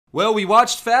Well, we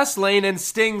watched Fastlane and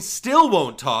Sting still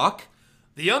won't talk.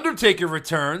 The Undertaker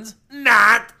returns.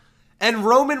 Not. And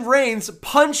Roman Reigns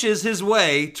punches his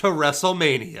way to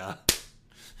WrestleMania.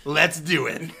 Let's do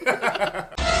it.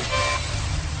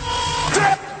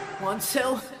 1,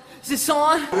 2. Is this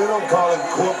on? They don't call him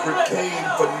Corporate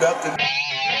Kane for nothing.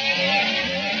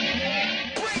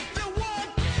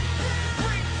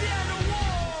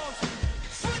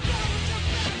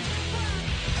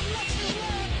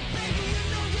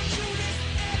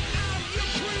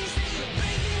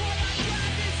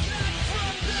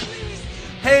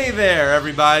 Hey there,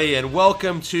 everybody, and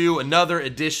welcome to another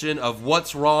edition of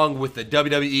What's Wrong with the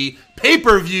WWE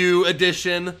Pay-Per-View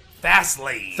edition.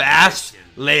 Fastlane.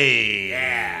 Fastlane.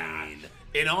 Yeah.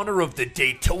 In honor of the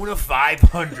Daytona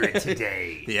 500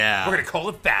 today. Yeah. We're going to call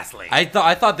it Fastlane.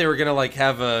 I thought they were gonna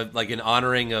have an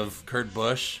honoring of Kurt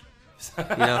Busch,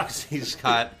 because he's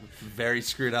got very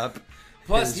screwed up.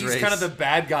 Plus, he's kind of the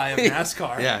bad guy of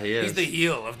NASCAR. Yeah, he is. He's the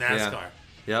heel of NASCAR.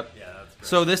 Yep. Yeah, that's great.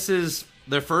 So this is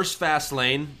their first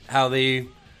Fastlane. How they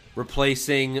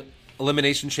replacing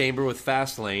Elimination Chamber with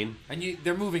Fastlane. And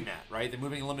they're moving that, right? They're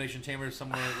moving Elimination Chamber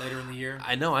somewhere later in the year.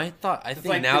 I know. I think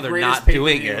like now the they're greatest not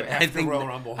doing pay-per-view it. after Royal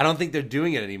Rumble. I don't think they're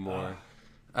doing it anymore.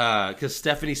 Because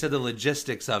Stephanie said the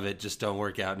logistics of it just don't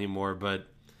work out anymore. But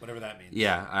whatever that means.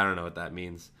 yeah, I don't know what that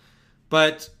means.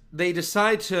 But they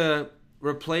decide to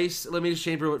replace Elimination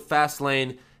Chamber with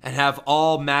Fastlane and have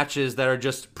all matches that are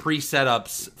just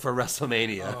pre-setups for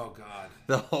WrestleMania. Oh, God.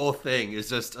 The whole thing is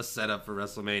just a setup for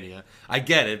WrestleMania. I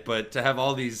get it, but to have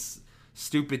all these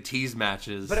stupid tease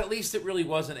matches. But at least it really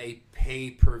wasn't a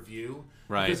pay-per-view.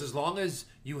 Right. Because as long as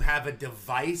you have a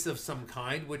device of some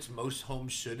kind, which most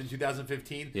homes should in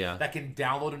 2015, Yeah. that can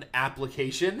download an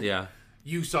application, Yeah.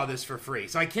 you saw this for free.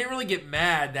 So I can't really get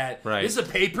mad that Right. this is a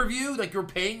pay-per-view. Like, you're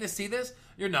paying to see this.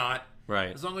 You're not.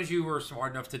 Right. As long as you were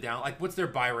smart enough to download. Like, what's their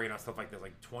buy rate on stuff like this?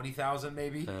 Like 20,000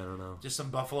 maybe? I don't know. Just some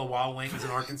Buffalo Wild Wings in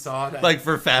Arkansas. That Like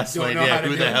for don't Fastlane, know how yeah, to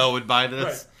who do the it. hell would buy this?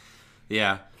 Right.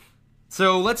 Yeah.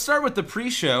 So let's start with the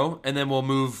pre-show, and then we'll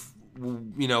move,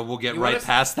 we'll get You right want us-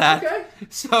 past that. Okay.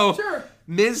 So, Sure.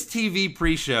 Miz TV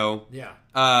pre-show,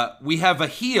 Yeah. we have a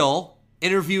heel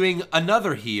interviewing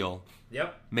another heel.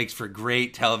 Yep. Makes for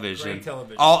great television. Great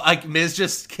television. Miz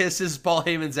just kisses Paul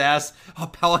Heyman's ass. Oh,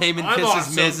 Paul Heyman I'm kisses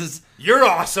awesome. Miz's. You're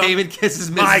awesome. Heyman kisses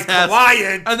Miz's My ass.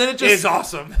 client And then it just is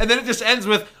awesome. And then it just ends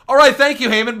with, "All right, thank you,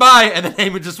 Heyman. Bye." And then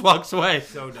Heyman just walks away.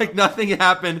 So dumb. Like nothing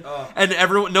happened. And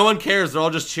no one cares. They're all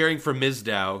just cheering for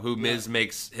Mizdow, who Miz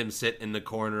makes him sit in the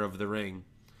corner of the ring.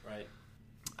 Right.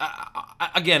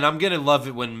 Again, I'm gonna love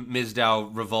it when Mizdow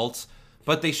revolts.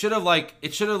 But they should have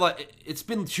it's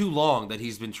been too long that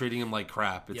he's been treating him like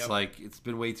crap. It's Yep. it's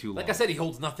been way too long. Like I said, he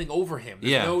holds nothing over him.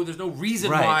 Yeah. There's no reason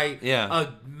Right. why Yeah. a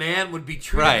man would be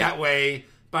treated Right. that way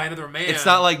by another man. It's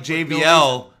not like with no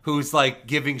JBL, who's like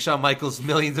giving Shawn Michaels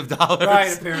millions of dollars.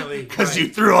 Right, apparently. Because Right.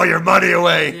 you threw all your money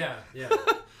away. reason. Yeah.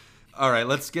 All right,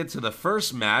 let's get to the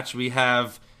first match. We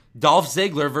have Dolph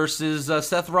Ziggler versus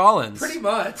Seth Rollins. Pretty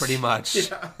much. Pretty much.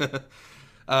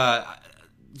 Yeah.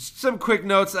 Some quick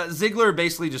notes. Ziggler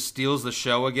basically just steals the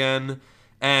show again,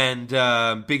 and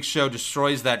Big Show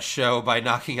destroys that show by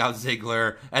knocking out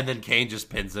Ziggler, and then Kane just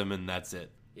pins him, and that's it.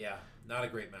 Yeah. Not a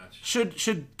great match.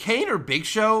 Should Kane or Big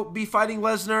Show be fighting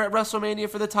Lesnar at WrestleMania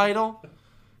for the title?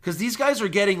 Because these guys are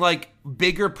getting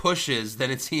bigger pushes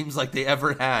than it seems like they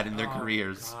ever had in their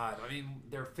careers. God, I mean,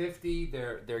 they're 50.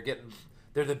 They're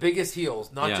the biggest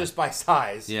heels, not Yeah. just by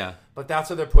size. Yeah. But that's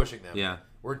how they're pushing them. Yeah.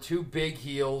 We're two big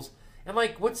heels, and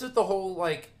what's with the whole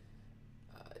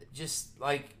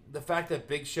the fact that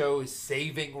Big Show is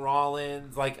saving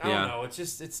Rollins? I don't know.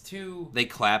 It's too. They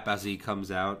clap as he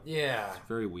comes out. Yeah. It's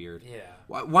very weird. Yeah.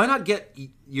 Why not get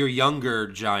your younger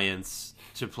giants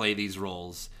to play these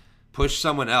roles? Push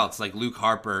someone else like Luke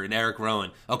Harper and Eric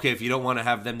Rowan. Okay, if you don't want to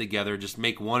have them together, just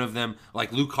make one of them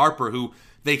like Luke Harper, who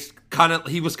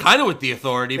he was kind of with the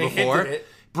Authority They before. hinted it.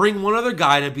 Bring one other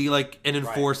guy to be like an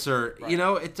enforcer. Right.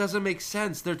 It doesn't make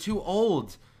sense. They're too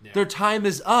old. Yeah. Their time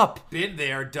is up. Been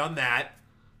there, done that.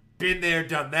 Been there,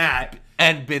 done that.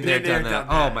 And been there, done that.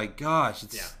 that. Oh my gosh,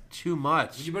 it's too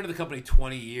much. When you've been in the company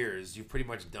 20 years, you've pretty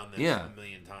much done this Yeah. a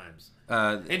million times.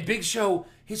 And Big Show,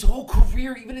 his whole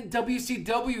career, even in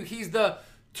WCW, he's the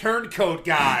turncoat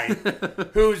guy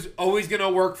who's always going to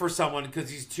work for someone because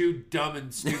he's too dumb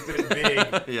and stupid and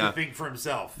big to think for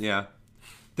himself. Yeah.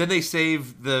 Then they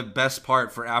save the best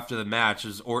part for after the match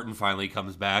as Orton finally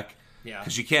comes back. Yeah.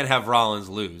 Because you can't have Rollins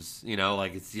lose. He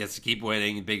has to keep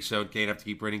winning. And Big Show can't have to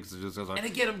keep winning because it just goes on. And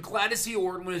again, I'm glad to see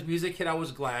Orton when his music hit. I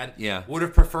was glad. Yeah. Would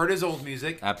have preferred his old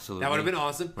music. Absolutely. That would have been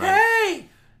awesome. Right.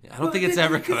 Hey! I don't think it's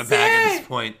ever coming back at this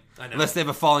point. Unless they have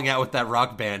a falling out with that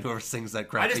rock band, whoever sings that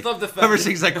crappy. I just love the fact whoever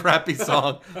sings that crappy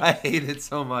song. I hate it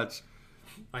so much.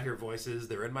 I hear voices.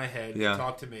 They're in my head. Yeah. They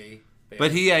talk to me.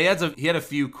 But he had a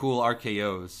few cool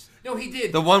RKOs. No, he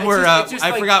did. The one where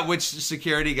I forgot which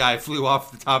security guy flew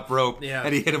off the top rope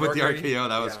and he hit him with the RKO.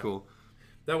 That was cool.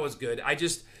 That was good. I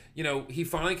just, he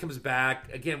finally comes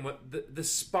back. Again, what the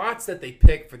spots that they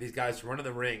pick for these guys to run in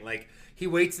the ring, like he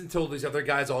waits until these other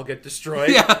guys all get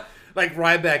destroyed. Yeah. Like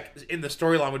Ryback in the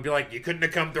storyline would be like, you couldn't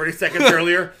have come 30 seconds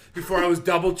earlier before I was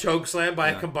double chokeslammed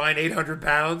by a combined 800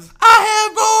 pounds. I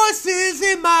have voices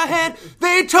in my head.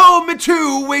 They told me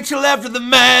to wait till after the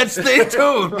match. They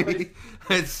told me.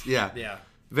 It's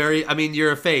very. I mean,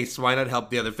 you're a face. Why not help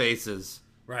the other faces?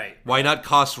 Right. Why not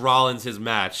cost Rollins his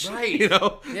match? Right.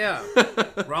 Yeah.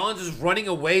 Rollins is running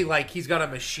away like he's got a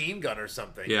machine gun or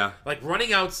something. Yeah. Like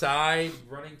running outside,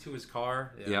 running to his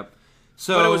car. Yeah. Yep.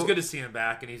 So, but it was good to see him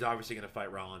back, and he's obviously going to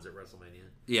fight Rollins at WrestleMania.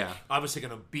 Yeah. Obviously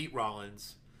going to beat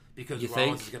Rollins because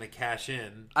Rollins is going to cash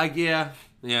in. Yeah.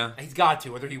 He's got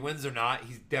to. Whether he wins or not,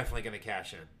 he's definitely going to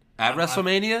cash in. At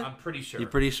WrestleMania? I'm pretty sure. You're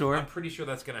pretty sure? I'm pretty sure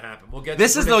that's going to happen. We'll get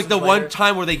this is like the later. one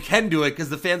time where they can do it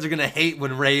because the fans are going to hate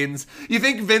when Reigns. You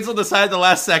think Vince will decide at the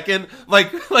last second?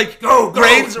 Like go.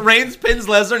 Reigns pins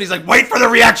Lesnar and he's like, wait for the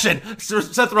reaction.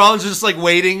 Seth Rollins is just like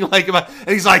waiting, and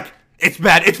he's like, it's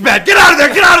bad, get out of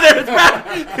there, it's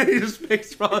bad. And he just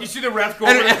picks Rollins. You see the ref go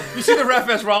over there. You see the ref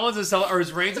as Rollins is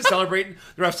as Reigns is celebrating.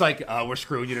 The ref's like, we're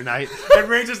screwing you tonight. And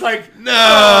Reigns is like,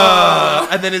 no.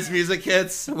 And then his music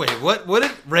hits. Wait, what did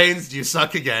Reigns, do you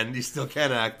suck again? You still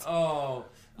can't act. Oh,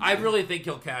 I really think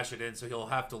he'll cash it in, so he'll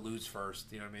have to lose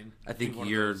first. You know what I mean? I think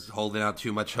you're holding out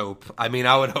too much hope. I mean,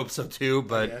 I would hope so too,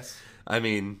 but yes. I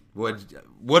mean, what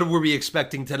were we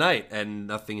expecting tonight? And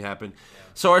nothing happened. Yeah.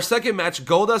 So our second match,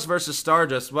 Goldust versus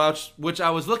Stardust, which I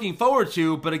was looking forward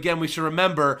to, but again, we should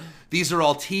remember these are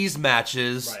all tease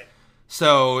matches, right?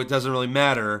 So it doesn't really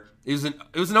matter. It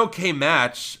was an okay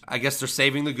match. I guess they're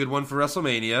saving the good one for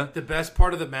WrestleMania. The best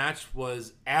part of the match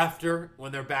was after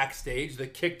when they're backstage, the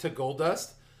kick to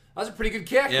Goldust. That was a pretty good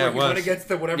kick. Yeah, it was. Went against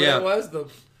the whatever it was, the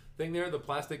thing there, the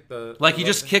plastic, he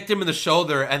just kicked him in the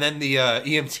shoulder, and then the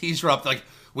EMTs were up like,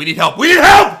 we need help!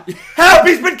 Help!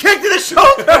 He's been kicked in the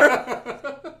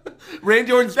shoulder!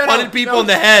 Randy Orton's punted people in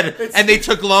the head, and they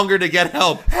took longer to get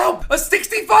help. Help! A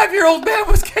 65-year-old man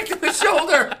was kicked in the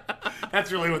shoulder!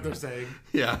 That's really what they're saying.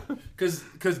 Yeah.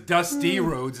 Because Dusty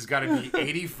Rhodes has got to be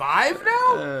 85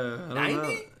 now?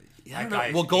 90?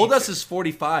 Yeah, well, Goldust is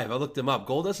 45. I looked him up.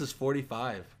 Goldust is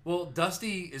 45. Well,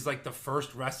 Dusty is like the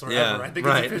first wrestler ever. I think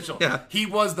it's official. Yeah. He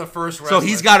was the first wrestler. So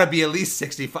he's got to be at least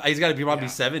 65. He's got to be probably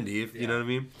 70, if you know what I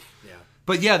mean? Yeah.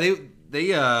 But yeah, they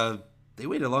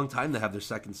waited a long time to have their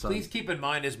second son. Please keep in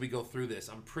mind as we go through this,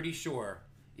 I'm pretty sure,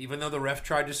 even though the ref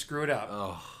tried to screw it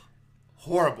up,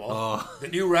 horrible, the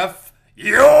new ref,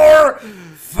 you're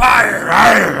fired.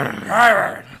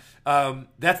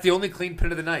 That's the only clean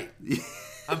pin of the night.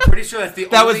 I'm pretty sure that's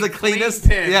that was the cleanest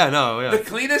pin. Yeah, no, yeah. The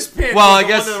cleanest pin. Well,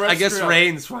 I guess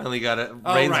Reigns finally got it.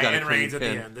 Reigns got a clean Reigns pin.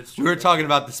 at the end. That's true. We were talking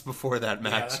about this before that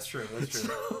match. Yeah, that's true.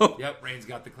 So, yep, Reigns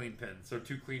got the clean pin. So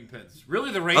 2 clean pins.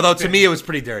 Really, the Reigns. Although to me it was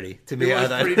pretty dirty. To me, it was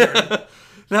pretty dirty.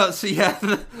 No, so yeah,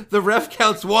 the ref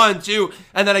counts 1, 2,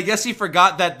 and then I guess he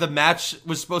forgot that the match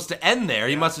was supposed to end there.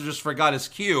 He must have just forgot his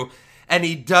cue. And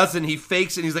he doesn't. He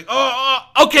fakes it. And he's like,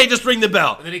 okay, just ring the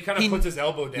bell. And then he kind of puts his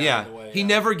elbow down. Yeah, the way, he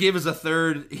never gives a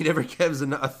third. He never gives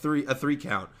a three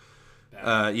count.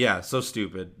 So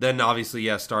stupid. Then obviously,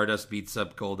 Stardust beats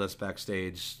up Goldust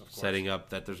backstage, setting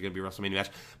up that there's going to be a WrestleMania match.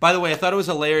 By the way, I thought it was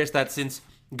hilarious that since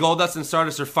Goldust and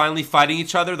Stardust are finally fighting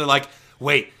each other, they're like,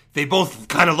 wait, they both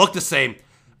kind of look the same.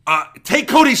 Take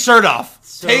Cody's shirt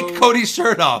off. Take Cody's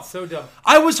shirt off. So dumb.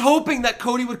 I was hoping that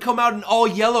Cody would come out in all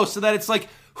yellow so that it's like,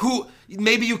 who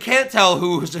maybe you can't tell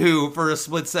who's who for a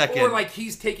split second. Or like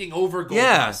he's taking over Goldust.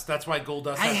 Yeah. That's why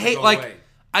Goldust has to go away.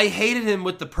 I hated him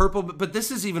with the purple, but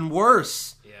this is even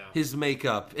worse. Yeah. His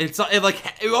makeup. It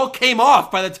all came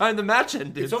off by the time the match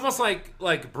ended. It's almost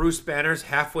like Bruce Banner's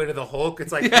halfway to the Hulk.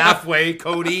 It's like halfway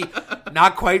Cody,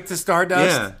 not quite to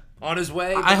Stardust. On his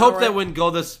way. I hope that when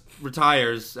Goldust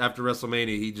retires after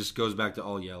WrestleMania, he just goes back to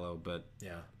all yellow, but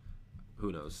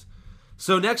who knows.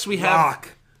 So next we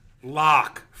have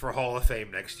Lock for Hall of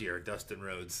Fame next year, Dustin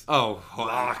Rhodes.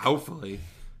 Lock. Hopefully.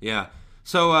 Yeah.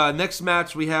 So next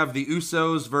match we have the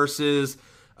Usos versus,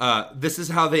 this is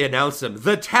how they announce them,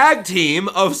 the tag team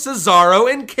of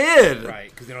Cesaro and Kid. Right,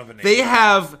 because they don't have a name. They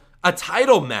have a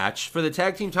title match for the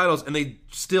tag team titles, and they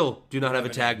still do not have a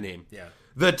tag name. Yeah.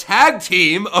 The tag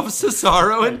team of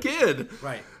Cesaro and Kid.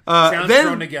 Right. Sounds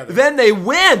thrown together. Then they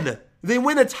win. They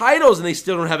win the titles, and they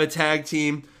still don't have a tag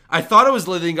team. I thought it was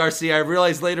Lillian Garcia. I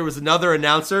realized later it was another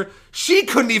announcer. She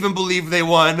couldn't even believe they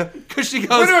won because she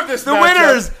goes, Winner of this the matchup.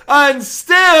 winners and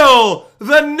still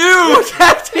the new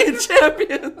tag team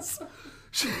champions.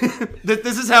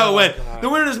 This is how it went. God. The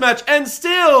winner of this match and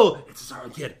still it's a sorry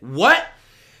kid. What?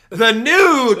 The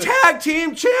new tag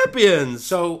team champions.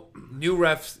 So, new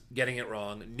refs getting it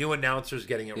wrong. New announcers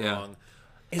getting it Yeah. wrong.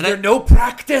 Is there no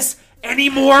practice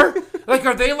anymore? Like,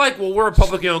 are they like, well, we're a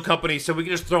publicly owned company, so we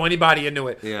can just throw anybody into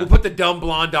it. Yeah. We'll put the dumb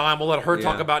blonde on. We'll let her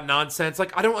talk Yeah. about nonsense.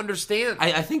 Like, I don't understand.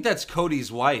 I think that's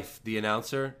Cody's wife, the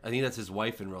announcer. I think that's his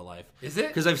wife in real life. Is it?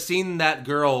 Because I've seen that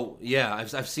girl. Yeah,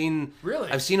 I've seen.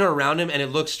 Really? I've seen her around him, and it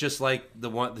looks just like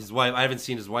his wife. I haven't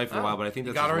seen his wife in a Oh, while, but I think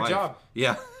he that's got his her a wife. job.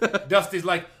 Yeah. Dusty's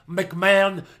like,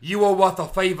 McMahon, you owe us a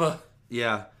favor.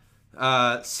 Yeah.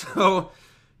 So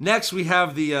next we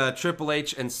have the Triple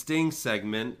H and Sting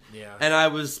segment. Yeah. And I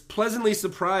was pleasantly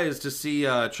surprised to see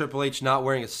Triple H not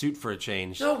wearing a suit for a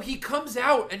change. No, he comes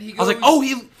out and he goes. I was like,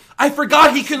 oh, I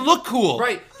forgot he can look cool.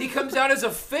 Right. He comes out as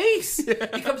a face.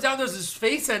 He comes out, there's his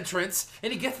face entrance,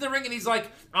 and he gets in the ring and he's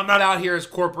like, I'm not out here as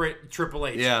corporate Triple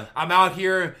H. Yeah. I'm out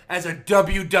here as a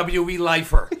WWE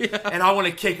lifer. Yeah. And I want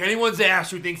to kick anyone's ass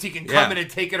who thinks he can come Yeah. in and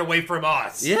take it away from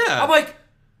us. Yeah. I'm like,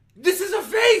 this is a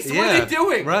face. What are they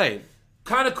doing? Right.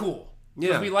 Kind of cool. Yeah.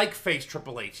 Because we like face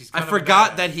Triple H. He's I kind of a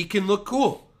forgot badass. that he can look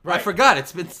cool. I Right. forgot.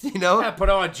 It's been, Yeah, put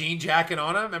on a jean jacket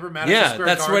on him. Remember Madison Yeah, Square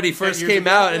that's Garden when he 10 first years came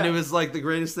ago? out, and Yeah. it was like the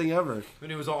greatest thing ever.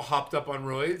 When he was all hopped up on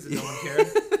roids and no one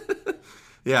cared.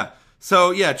 Yeah.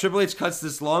 So, yeah, Triple H cuts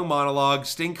this long monologue.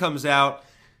 Sting comes out,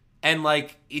 and,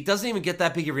 like, it doesn't even get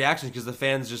that big a reaction because the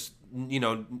fans just,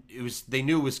 they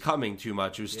knew it was coming too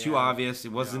much. It was too obvious.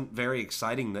 It wasn't very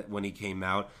exciting that when he came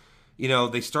out.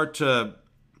 They start to,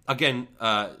 again,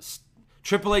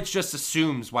 Triple H just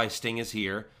assumes why Sting is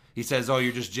here. He says, oh,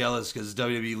 you're just jealous because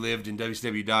WWE lived and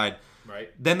WCW died.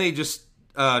 Right. Then they just,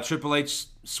 Triple H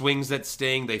swings at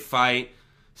Sting. They fight.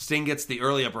 Sting gets the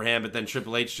early upper hand, but then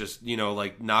Triple H just,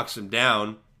 knocks him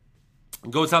down.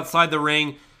 Goes outside the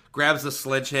ring, grabs the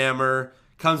sledgehammer,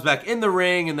 comes back in the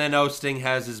ring, and then, Sting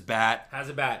has his bat. Has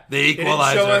a bat. The They didn't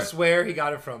equalizer. show us where he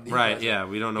got it from. The Right, equalizer. yeah,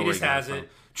 we don't know He where just he got has it it. from.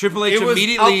 Triple H It was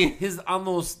immediately... up his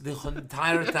almost the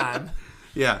entire time.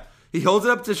 Yeah. He holds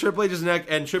it up to Triple H's neck,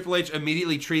 and Triple H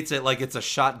immediately treats it like it's a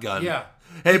shotgun. Yeah.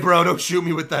 Hey, bro, don't shoot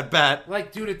me with that bat.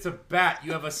 Like, dude, it's a bat.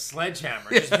 You have a sledgehammer.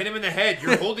 Just hit him in the head.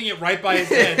 You're holding it right by his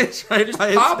head. It's right Just by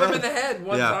his pop him head. in the head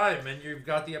one Yeah. time, and you've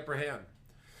got the upper hand.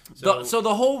 So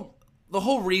the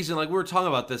whole reason, like, we were talking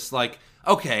about this, like,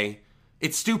 okay,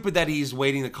 it's stupid that he's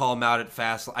waiting to call him out at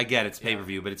Fast. I get it's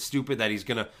pay-per-view, but it's stupid that he's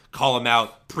going to call him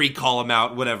out, pre-call him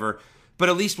out, whatever. But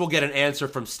at least we'll get an answer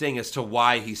from Sting as to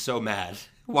why he's so mad,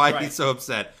 why Right. he's so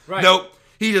upset. Right. Nope.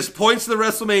 He just points to the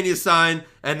WrestleMania sign,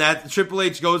 and that Triple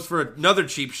H goes for another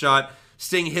cheap shot.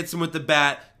 Sting hits him with the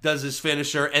bat, does his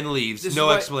finisher, and leaves. This is No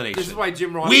why- explanation. This is why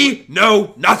Jim Ross. We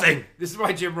know nothing. This is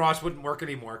why Jim Ross wouldn't work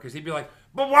anymore, because he'd be like,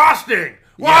 "But why, Sting?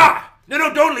 Why?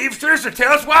 No, don't leave. Seriously,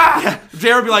 tell us why.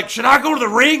 Jared would be like, should I go to the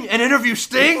ring and interview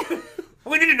Sting?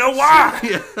 We need to know why."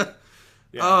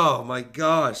 Yeah. Oh my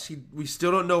gosh, we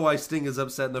still don't know why Sting is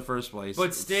upset in the first place. But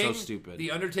It's Sting, so stupid. the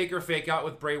Undertaker fake out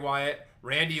with Bray Wyatt,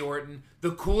 Randy Orton.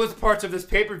 The coolest parts of this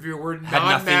pay-per-view were Had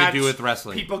nothing to non-match do with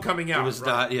wrestling. people coming out. It was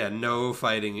right? not, no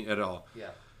fighting at all.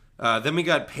 Yeah. Then we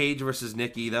got Paige versus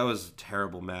Nikki. That was a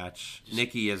terrible match.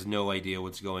 Nikki has no idea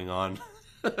what's going on.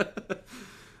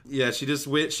 Yeah,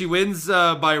 she wins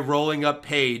by rolling up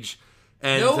Paige.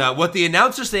 And Nope. what the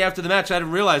announcers say after the match, I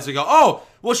didn't realize. They go, oh,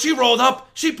 well, she rolled up.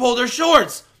 She pulled her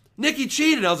shorts. Nikki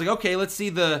cheated. I was like, okay, let's see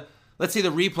the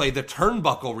replay, the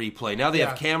turnbuckle replay. Now they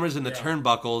have cameras in the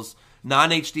turnbuckles,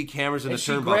 non-HD cameers in And the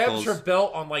she turnbuckles. grabs her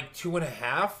belt on like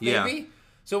 2.5, maybe? Yeah.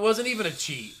 So it wasn't even a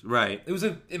cheat. Right. It was,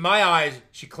 in my eyes,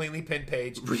 she cleanly pinned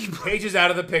Paige. Paige is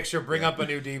out of the picture. Bring up a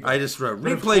new diva. I just wrote,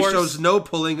 But of replay course- shows no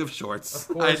pulling of shorts.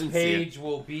 Of I course, didn't see it. Paige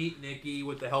will beat Nikki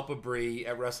with the help of Brie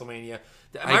at WrestleMania.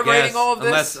 Am I I guess, writing all of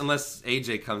this? Unless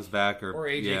AJ comes back or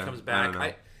AJ comes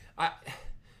back.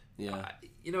 Yeah.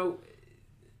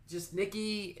 Just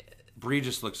Nikki. Brie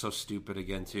just looks so stupid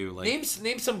again too. Like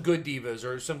Name some good divas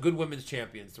or some good women's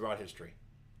champions throughout history.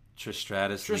 Trish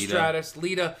Stratus, Trish Lita. Stratus,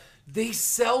 Lita. They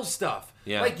sell stuff.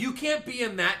 Yeah. Like, you can't be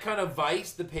in that kind of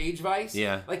vice, the Paige vice.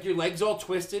 Yeah. Like, your legs all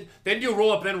twisted. Then you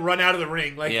roll up and then run out of the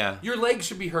ring. Like, Yeah. your legs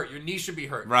should be hurt. Your knees should be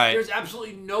hurt. Right. There's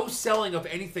absolutely no selling of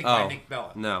anything by Oh, Nick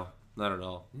Bella. no, not at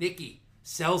all. Nikki,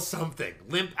 sell something.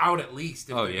 Limp out at least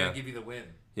if they're going to give you the win.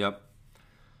 Yep.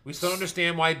 We still don't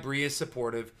understand why Brie is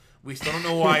supportive. We still don't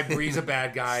know why Brie's a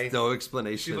bad guy. No She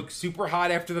explanation. looked super hot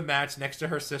after the match next to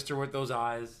her sister with those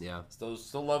eyes. Yeah. Still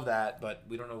love that, but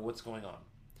we don't know what's going on.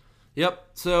 Yep.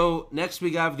 So next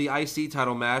we have the IC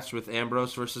title match with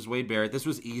Ambrose versus Wade Barrett. This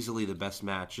was easily the best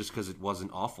match just because it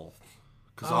wasn't awful.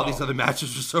 Because all these other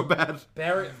matches were so bad.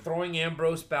 Barrett throwing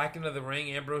Ambrose back into the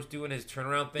ring. Ambrose doing his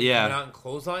turnaround thing. Yeah. Coming out and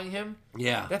clotheslining him.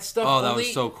 Yeah. That stuff that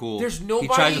was so cool. There's nobody.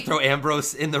 He tried to throw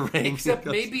Ambrose in the ring. Except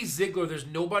maybe Ziggler. There's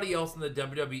nobody else in the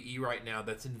WWE right now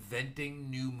that's inventing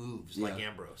new moves like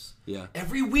Ambrose. Yeah.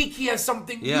 Every week he has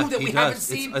something new that we haven't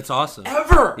seen. It's awesome.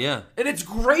 Ever. Yeah. And it's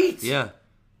great. Yeah.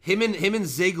 Him and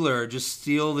Ziggler just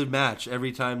steal the match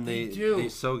every time they do. They're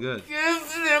so good.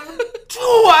 Give them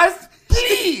to us,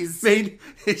 please.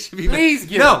 It should be please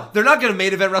give No, them. they're not going to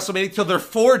main event WrestleMania until they're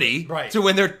 40. Right. To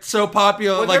when they're so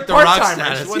popular, when like the they're Rock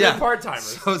part-timers, status. When they're part-timers.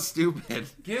 So stupid.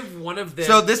 Give one of them.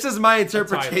 So this is my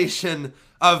interpretation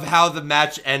of how the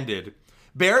match ended.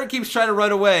 Barrett keeps trying to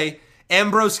run away.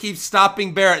 Ambrose keeps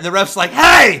stopping Barrett. And the ref's like,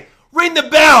 hey, ring the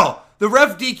bell. The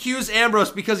ref DQs Ambrose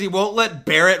because he won't let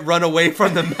Barrett run away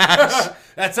from the match.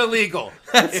 That's illegal.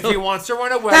 If he wants to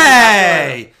run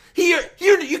away, hey,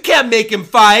 you can't make him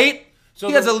fight. So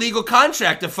he has a legal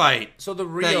contract to fight. So the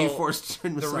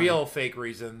real fake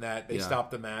reason that they stopped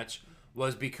the match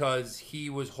was because he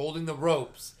was holding the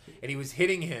ropes and he was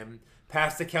hitting him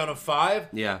past the count of 5.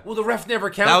 Yeah. Well, the ref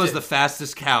never counted. That was the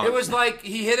fastest count. It was like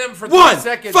he hit him for 1 3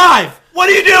 seconds. 5. What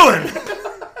are you doing?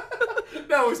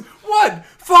 No, it was 1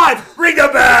 5. Ring the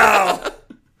bell.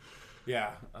 Yeah.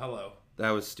 Hello.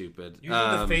 That was stupid.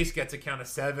 Usually the face gets a count of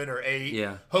 7 or 8.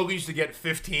 Yeah. Hogan used to get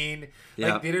 15.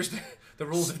 Yeah. Like the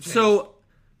rules have changed. So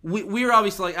we were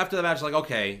obviously like after the match like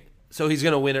okay, so he's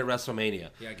gonna win at WrestleMania.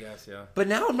 Yeah, I guess. Yeah. But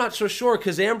now I'm not so sure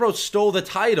because Ambrose stole the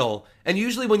title, and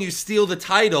usually when you steal the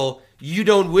title, you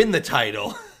don't win the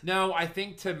title. No, I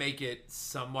think to make it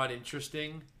somewhat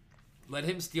interesting, let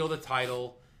him steal the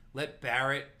title. Let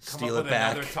Barrett come up with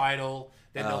another title.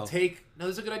 Then they'll take... No,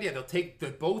 this is a good idea. They'll take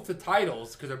both the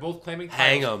titles, because they're both claiming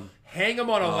titles. Hang them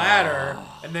on a ladder,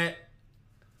 and then...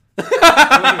 wait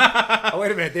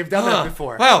a minute. They've done that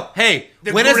before. Well, hey,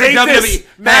 when is the WWE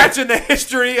match in the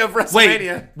history of WrestleMania?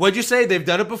 Wait, what'd you say? They've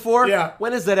done it before? Yeah.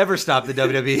 When has that ever stopped the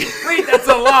WWE? Wait, that's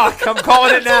a lock. I'm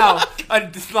calling it now. A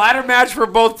ladder match for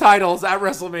both titles at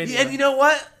WrestleMania. And you know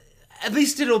what? At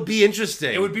least it'll be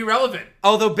interesting. It would be relevant.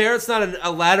 Although Barrett's not a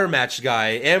ladder match guy.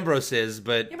 Ambrose is,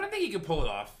 but... Yeah, but I think he can pull it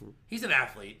off. He's an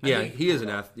athlete. Yeah, he is an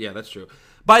athlete. Yeah, that's true.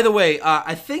 By the way,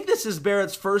 I think this is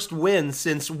Barrett's first win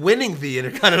since winning the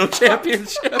Intercontinental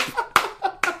Championship.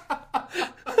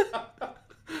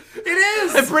 It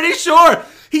is! I'm pretty sure.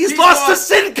 He's lost to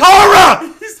Sin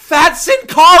Cara! Fat Sin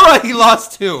Cara he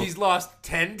lost to. He's lost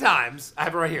 10 times. I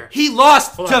have it right here. He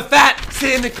lost to Fat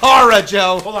Sin Cara,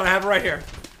 Joe. Hold on, I have it right here.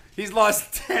 He's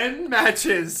lost 10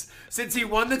 matches since he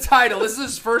won the title. This is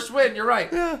his first win. You're right.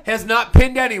 Yeah. Has not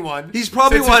pinned anyone. He's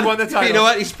probably won the title. You know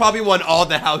what? He's probably won all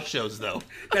the house shows, though.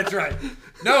 That's right.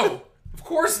 No, of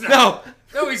course not.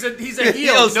 No, he's a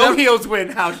heel. Heels win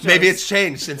house shows. Maybe it's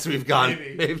changed since we've gone.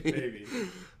 Maybe.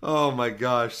 Oh my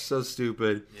gosh, so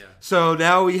stupid. Yeah. So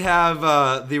now we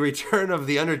have the return of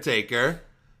The Undertaker.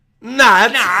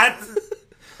 Not.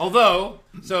 Although,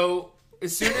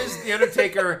 as soon as The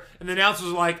Undertaker and the announcers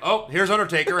were like, oh, here's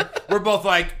Undertaker, we're both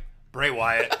like, Bray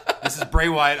Wyatt. This is Bray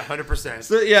Wyatt 100%.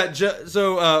 So,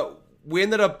 yeah, we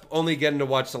ended up only getting to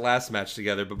watch the last match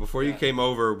together, but before you came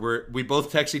over, we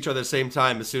both text each other at the same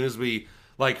time as soon as we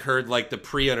heard the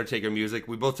pre-Undertaker music.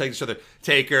 We both text each other,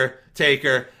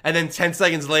 Taker, and then 10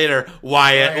 seconds later,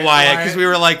 Wyatt, because we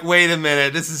were like, wait a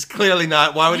minute, this is clearly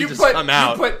not, why would he just come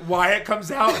out? You put Wyatt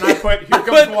comes out, and I put, here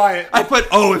comes Wyatt. I put,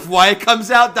 if Wyatt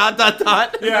comes out, ...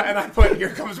 Yeah, and I put, here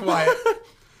comes Wyatt.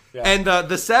 Yeah. And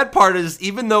the sad part is,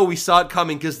 even though we saw it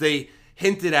coming because they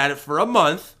hinted at it for a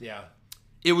month,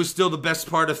 it was still the best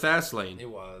part of Fastlane. It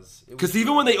was. Because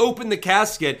even when they opened the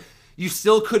casket, you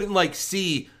still couldn't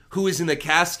see who is in the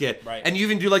casket. Right. And you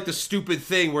even do the stupid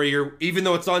thing where even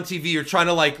though it's on TV, you're trying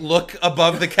to look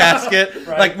above the casket.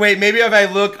 Right. Wait, maybe if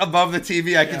I look above the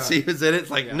TV, I can see who's in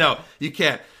it. It's no, you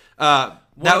can't. That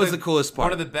was the coolest part.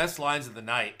 One of the best lines of the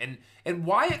night. And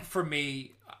Wyatt, for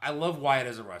me, I love Wyatt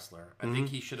as a wrestler. I think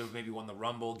he should have maybe won the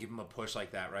Rumble, give him a push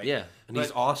like that, right? Yeah, and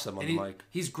he's awesome on the mic.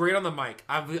 He's great on the mic.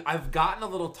 I've gotten a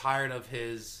little tired of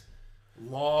his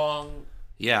long...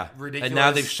 Yeah, ridiculous. And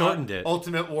now they've shortened it.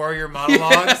 Ultimate Warrior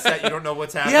monologues that you don't know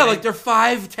what's happening. Yeah, they're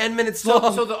 5-10 minutes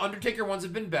long. So the Undertaker ones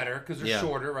have been better because they're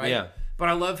shorter, right? Yeah. But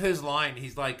I love his line.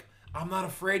 He's like, I'm not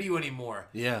afraid of you anymore.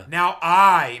 Yeah. Now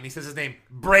and he says his name,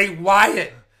 Bray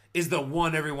Wyatt, is the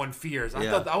one everyone fears.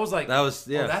 I was like,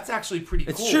 that's actually pretty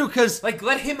cool. It's true because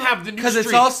let him have the new streak.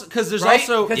 Because there's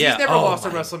also because he's never lost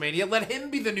at WrestleMania. Let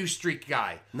him be the new streak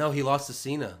guy. No, he lost to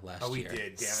Cena last year. Oh, he did. Damn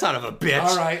it. Son of a bitch.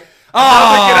 All right.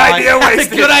 Oh, good idea. That's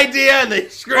a good idea, and they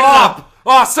screwed it up.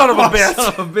 Oh, son of a bitch!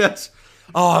 Son of a bitch!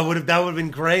 Oh, that would have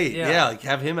been great. Yeah, like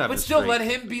have him have. But still, let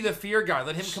him be the fear guy.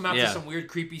 Let him come out to some weird,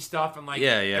 creepy stuff, and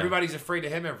everybody's afraid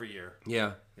of him every year.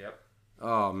 Yeah. Yep.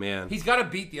 Oh man, he's got to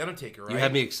beat the Undertaker, right? You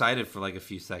had me excited for like a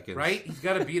few seconds, right? He's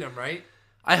got to beat him, right?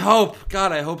 I hope,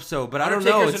 God, I hope so, but I don't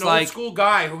know. It's an old school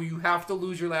guy who you have to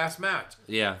lose your last match.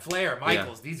 Yeah, Flair,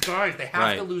 Michaels, these guys, they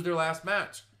have to lose their last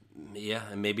match. Yeah,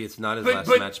 and maybe it's not his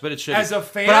last match, but it should. As a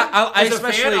fan,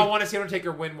 I want to see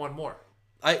Undertaker win one more.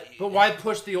 But why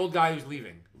push the old guy who's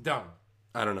leaving? Dumb.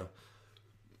 I don't know.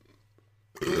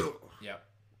 Yeah.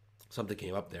 Something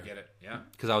came up there. Get it? Yeah.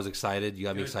 Because I was excited. You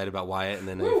got me excited about Wyatt, and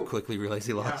then I quickly realized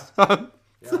he lost.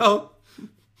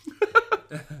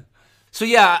 So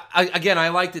yeah, I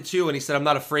liked it too, and he said, "I'm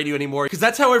not afraid of you anymore," because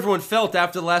that's how everyone felt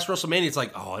after the last WrestleMania. It's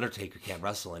like, oh, Undertaker can't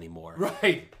wrestle anymore,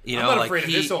 right? You know, I'm not afraid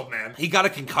of this old man. He got a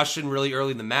concussion really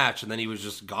early in the match, and then he was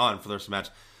just gone for the rest of the match.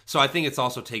 So I think it's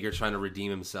also Taker trying to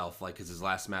redeem himself, like because his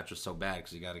last match was so bad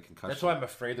because he got a concussion. That's why I'm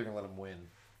afraid they're gonna let him win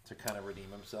to kind of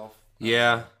redeem himself.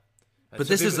 Yeah, but so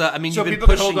this is I mean, so you've been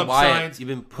pushing Wyatt. Signs, you've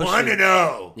been pushing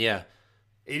 1-0. Yeah,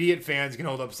 idiot fans can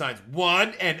hold up signs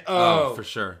 1-0. Oh, for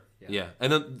sure. Yeah,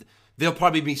 and then they'll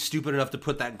probably be stupid enough to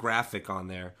put that graphic on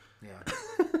there. Yeah.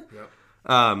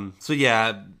 Yep. So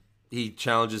yeah, he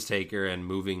challenges Taker and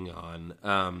moving on.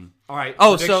 All right.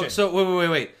 Oh, prediction. so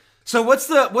wait. So what's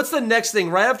the next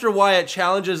thing right after Wyatt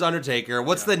challenges Undertaker?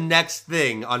 What's the next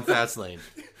thing on Fastlane?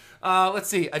 Let's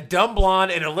see. A dumb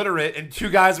blonde and illiterate and two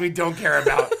guys we don't care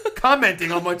about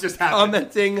commenting on what just happened.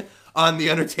 Commenting on the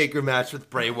Undertaker match with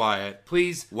Bray Wyatt.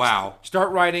 Please. Wow.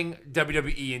 Start writing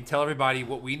WWE and tell everybody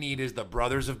what we need is the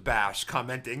Brothers of Bash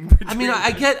commenting. I mean,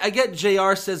 I get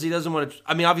JR says he doesn't want to.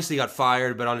 I mean, obviously he got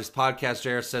fired, but on his podcast,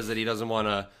 JR says that he doesn't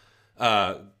want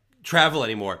to travel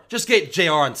anymore. Just get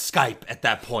JR on Skype at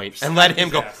that point and let him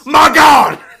go, my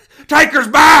God! Taker's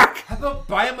back! How about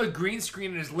buy him a green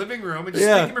screen in his living room and just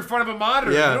stick him in front of a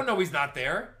monitor? Yeah. You don't know he's not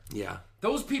there. Yeah.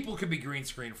 Those people could be green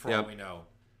screen for all we know.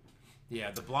 Yeah,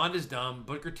 the blonde is dumb.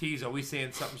 Booker T's always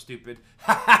saying something stupid.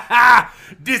 Ha ha ha!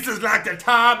 This is like the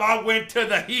time I went to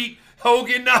the Heat.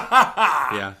 Hogan, ha ha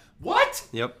ha! Yeah. What?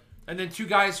 Yep. And then two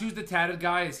guys. Who's the tatted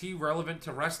guy? Is he relevant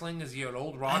to wrestling? Is he an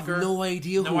old rocker? I have no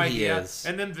idea who he is.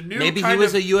 And then the new maybe he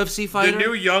was a UFC fighter? The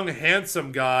new young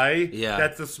handsome guy. Yeah.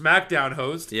 That's the SmackDown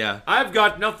host. Yeah. I've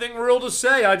got nothing real to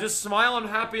say. I just smile and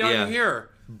happy I'm here.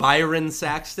 Byron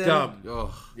Saxton? Dumb.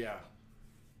 Ugh. Yeah.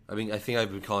 I mean, I think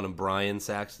I've been calling him Brian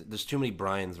Saxton. There's too many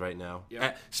Brians right now.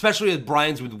 Yeah. Especially with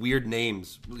Brians with weird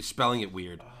names, really spelling it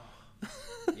weird.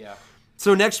 Yeah.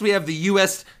 So next we have the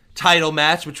U.S. title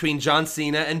match between John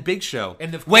Cena and Big Show.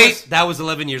 And of course, wait, that was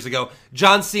 11 years ago.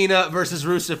 John Cena versus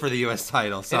Rusev for the U.S.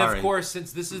 title. Sorry. And of course,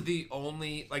 since this is the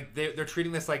only, like, they're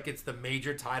treating this like it's the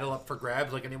major title up for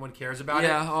grabs, like anyone cares about it.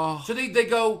 Oh. So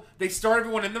they start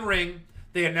everyone in the ring.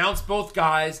 They announce both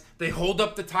guys. They hold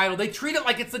up the title. They treat it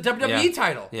like it's the WWE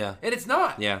title. Yeah. And it's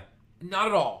not. Yeah. Not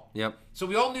at all. Yep. So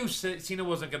we all knew Cena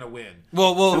wasn't going to win.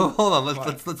 Well, hold on.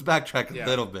 Let's backtrack a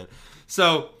little bit.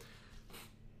 So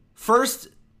first,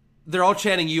 they're all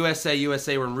chanting USA,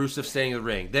 USA when Rusev's standing in the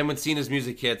ring. Then when Cena's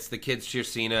music hits, the kids cheer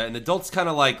Cena, and the adults kind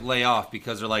of like lay off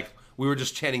because they're like, we were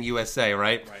just chanting USA,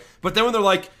 right? Right. But then when they're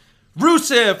like,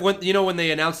 Rusev, when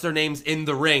they announce their names in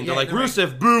the ring, they're like,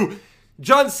 Rusev, boo.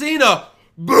 John Cena,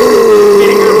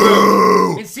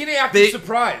 boo. And Cena acted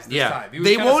surprised this time.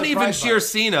 They won't even cheer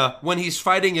Cena when he's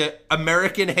fighting an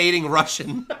American-hating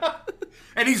Russian.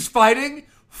 And he's fighting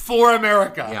for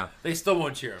America. Yeah. They still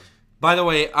won't cheer him. By the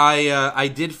way, I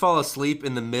did fall asleep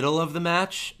in the middle of the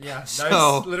match. Yeah,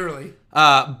 so, nice, literally.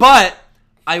 But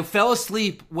I fell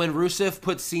asleep when Rusev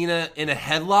put Cena in a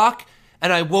headlock,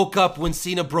 and I woke up when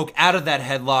Cena broke out of that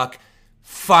headlock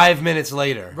 5 minutes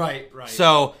later. Right.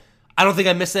 So I don't think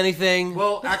I missed anything.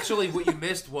 Well, actually, what you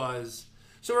missed was...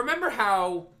 So remember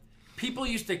how people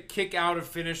used to kick out of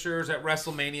finishers at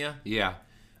WrestleMania? Yeah.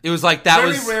 It was like that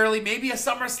Very rarely. Maybe a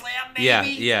SummerSlam,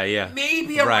 maybe. Yeah.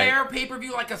 Maybe a rare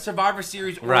pay-per-view like a Survivor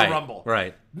Series or a Rumble.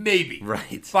 Right. Maybe.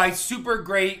 Right. By super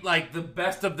great, like the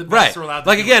best of the best are allowed to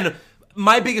like do again,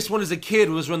 my biggest one as a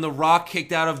kid was when The Rock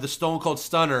kicked out of the Stone Cold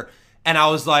Stunner, and I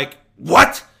was like,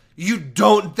 what?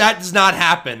 That does not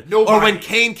happen. Nobody or when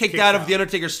Kane kicked out of The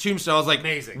Undertaker's tombstone, I was like,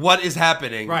 amazing. What is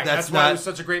happening? Right, that's why it was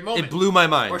such a great moment. It blew my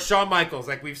mind. Or Shawn Michaels,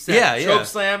 like we've said. Yeah.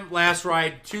 Chokeslam, last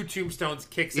ride, 2 tombstones,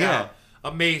 kicks out.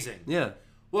 Amazing. Yeah.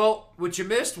 Well, what you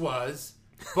missed was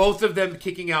both of them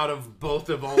kicking out of all of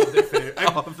their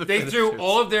finishes. They threw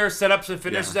all of their setups and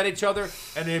finishes at each other,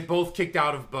 and they both kicked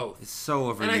out of both. It's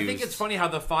so overused. And I think it's funny how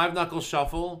the 5-knuckle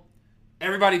shuffle,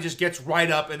 everybody just gets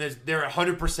right up, and they're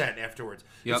 100% afterwards.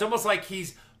 Yep. It's almost like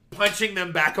he's punching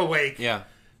them back awake. Yeah.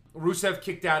 Rusev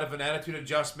kicked out of an attitude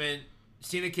adjustment.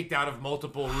 Cena kicked out of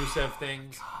multiple Rusev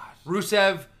things.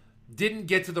 Rusev didn't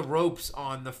get to the ropes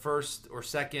on the first or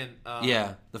second.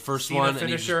 The first Cena one, finisher.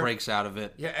 and he just breaks out of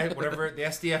it. Yeah, whatever. The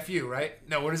SDFU, right?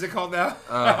 No, what is it called now?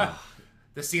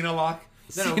 The Cena lock.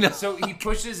 No, so he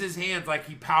pushes his hands like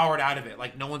he powered out of it,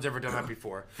 like no one's ever done that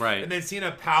before. Right. And then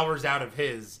Cena powers out of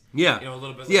his. Yeah. A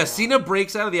little bit. Yeah, Cena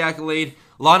breaks out of the Accolade.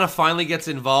 Lana finally gets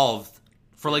involved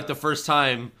for the first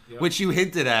time, which you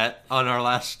hinted at on our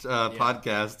last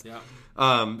podcast.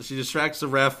 Yeah. She distracts the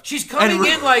ref. She's coming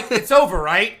in like, it's over,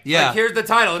 right? Yeah. Like, here's the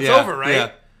title. It's over, right?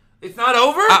 Yeah. It's not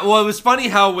over? Well, it was funny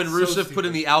how when So Rusev stupid. put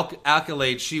in the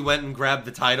Accolade, she went and grabbed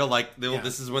the title like,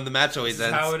 this is when the match always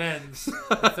ends. This is how it ends.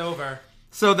 It's over.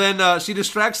 So then she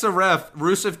distracts the ref.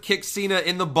 Rusev kicks Cena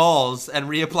in the balls and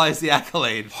reapplies the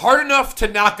Accolade. Hard enough to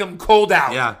knock him cold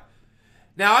out. Yeah.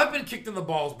 Now, I've been kicked in the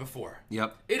balls before.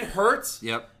 Yep. It hurts.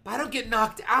 Yep. But I don't get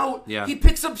knocked out. Yeah. He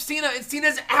picks up Cena, and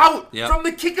Cena's out Yep. from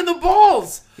the kick in the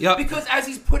balls. Yep. Because as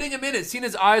he's putting him in it,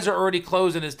 Cena's eyes are already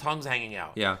closed and his tongue's hanging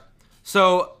out. Yeah.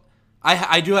 So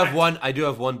I do have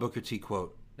one Booker T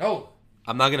quote. No.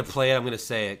 I'm not gonna play it. I'm gonna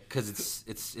say it because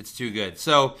it's too good.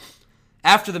 So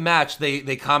after the match,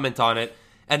 they comment on it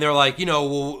and they're like,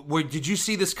 did you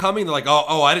see this coming? They're like,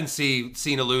 oh, I didn't see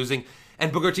Cena losing.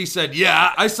 And Booker T said,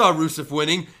 yeah, I saw Rusev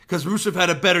winning because Rusev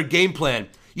had a better game plan.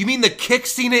 You mean the kick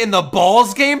Cena in the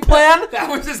balls game plan? That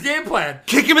was his game plan.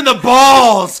 Kick him in the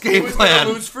balls game He was plan.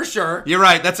 gonna lose for sure. You're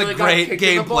right. That's So a he got great kicked in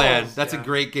game the plan. balls. That's a Yeah.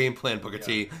 great game plan, Booker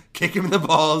T. Kick him in the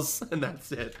balls, and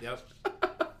that's it. Yep.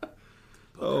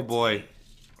 Oh, boy.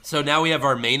 So now we have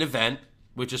our main event,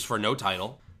 which is for no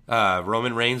title.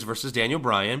 Roman Reigns versus Daniel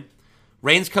Bryan.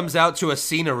 Reigns comes out to a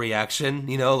Cena reaction.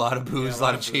 A lot of boos, a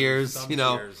lot of cheers. Some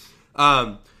cheers.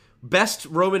 Best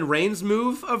Roman Reigns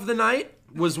move of the night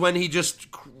was when he just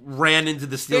ran into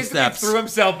the steel Basically steps. threw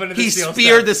himself into the He steel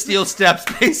speared the steps. steel steps,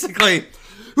 basically.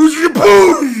 Who's your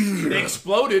boo? They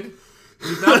exploded. It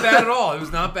was not bad at all. It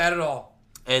was not bad at all.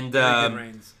 And Very good,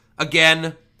 Reigns.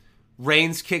 again,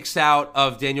 Reigns kicks out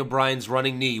of Daniel Bryan's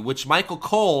running knee, which Michael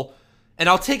Cole, and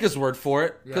I'll take his word for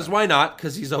it, because why not?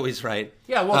 Because he's always right.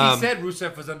 Yeah, well, he said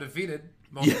Rusev was undefeated.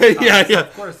 Yeah.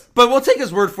 Of course. But we'll take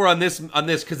his word for on this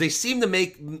because they seem to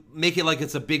make it like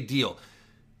it's a big deal.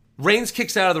 Reigns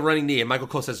kicks out of the running knee, and Michael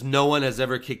Cole says no one has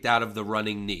ever kicked out of the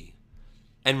running knee.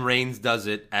 And Reigns does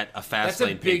it at a That's a Fastlane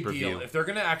big pay-per-view. deal. If they're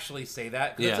going to actually say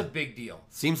that, 'cause that's a big deal.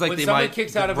 Seems like when they someone might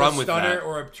kicks out of run a with stunner that.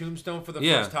 or a tombstone for the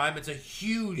Yeah. first time, it's a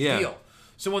huge Yeah. deal.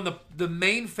 So when the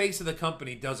main face of the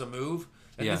company does a move,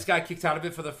 and Yeah. this guy kicks out of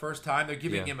it for the first time, they're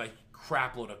giving Yeah. him a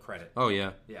crap load of credit. Oh,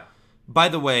 yeah. Yeah. By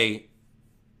the way,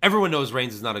 everyone knows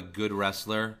Reigns is not a good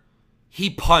wrestler. He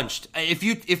punched. If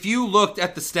you looked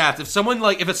at the stats, if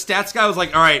a stats guy was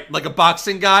like, all right, like a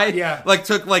boxing guy,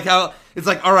 took how it's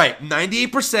like, all right,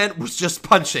 98% was just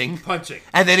punching,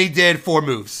 and then he did 4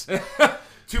 moves.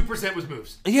 2% was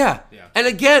moves. Yeah. And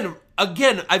again,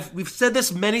 we've said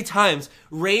this many times.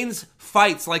 Reigns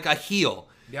fights like a heel.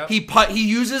 Yep. He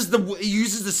uses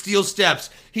the steel steps.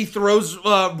 He throws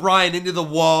Bryan into the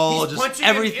wall. He's just punching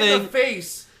everything him in the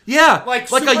face. Yeah, like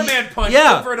Superman punch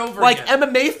over and over like again.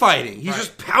 MMA fighting. He's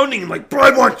just pounding him like,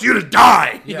 Bryan wants you to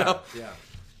die. You know? Yeah.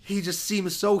 He just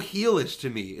seems so heelish to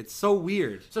me. It's so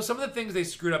weird. So some of the things they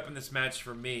screwed up in this match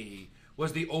for me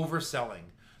was the overselling.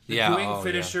 Yeah, Doing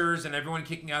finishers and everyone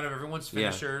kicking out of everyone's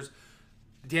finishers.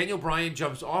 Daniel Bryan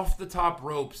jumps off the top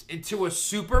ropes into a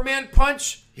Superman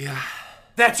punch. Yeah.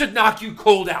 That should knock you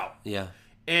cold out. Yeah.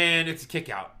 And it's a kick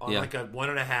out on like a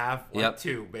 1.5,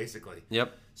 2, basically.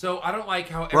 Yep. So I don't like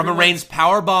how Roman Reigns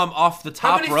powerbomb off the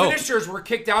top rope. How many finishers were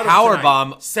kicked out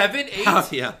Powerbomb. of 7,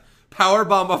 8? Yeah.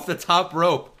 Powerbomb off the top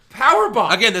rope.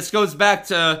 Powerbomb. Again, this goes back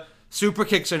to super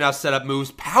kicks are now set up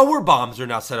moves. Power bombs are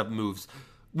now set up moves.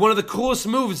 One of the coolest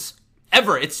moves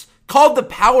ever. It's called the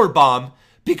power bomb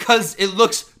because it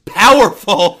looks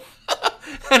powerful.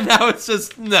 And now it's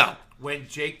just, no. When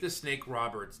Jake the Snake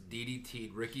Roberts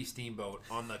DDT'd Ricky Steamboat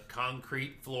on the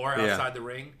concrete floor outside the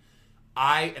ring,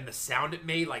 and the sound it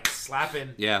made, like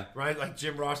slapping, right? Like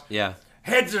Jim Ross. Yeah.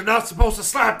 Heads are not supposed to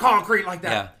slap concrete like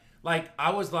that. Yeah. Like,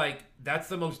 I was like, that's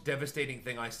the most devastating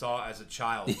thing I saw as a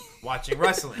child watching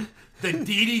wrestling. The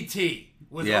DDT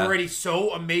was already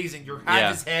so amazing. You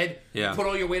had his head, you put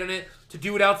all your weight on it. To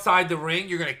do it outside the ring,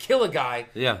 you're going to kill a guy.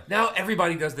 Yeah. Now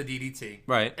everybody does the DDT.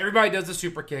 Right. Everybody does the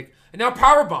super kick. And now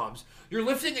power bombs. You're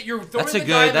lifting it. You're throwing the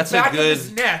guy in the back of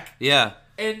his neck. Yeah.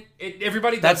 And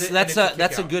everybody does it.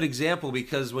 That's a good example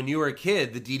because when you were a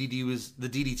kid, the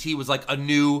DDT was like a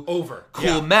new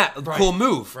cool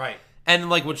move. Right. And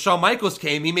like when Shawn Michaels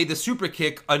came, he made the super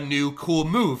kick a new cool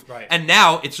move. Right. And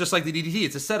now it's just like the DDT.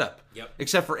 It's a setup. Yep.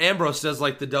 Except for Ambrose does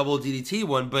like the double DDT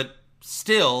one, but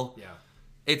still,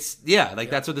 It's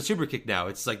that's what the super kick now.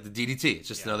 It's like the DDT. It's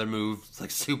just another move. It's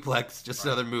like suplex, just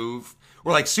another move.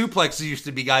 Or like suplexes used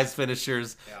to be guys'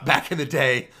 finishers back in the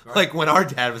day, like when our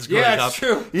dad was growing up. Yeah, it's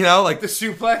true. You know, like the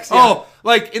suplex. Yeah. Oh,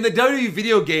 like in the WWE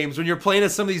video games when you're playing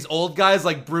as some of these old guys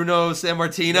like Bruno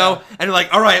Sammartino, and you're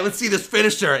like, all right, let's see this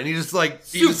finisher, and you just like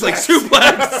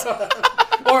suplex.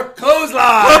 Or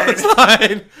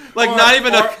clothesline. Like not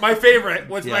even my favorite.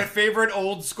 What's my favorite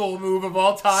old school move of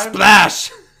all time?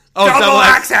 Splash. Oh, double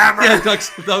axe hammer. Yeah,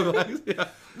 double axe. Yeah.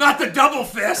 Not the double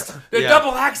fist. The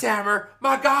double axe hammer.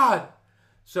 My God.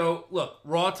 So, look,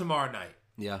 Raw tomorrow night.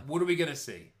 Yeah. What are we going to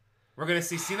see? We're going to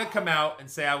see Cena come out and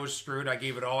say, I was screwed. I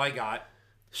gave it all I got.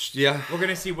 Yeah. We're going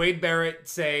to see Wade Barrett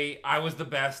say, I was the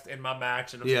best in my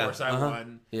match, and of course I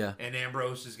won. Yeah. And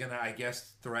Ambrose is going to, I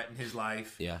guess, threaten his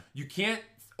life. Yeah. You can't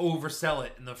oversell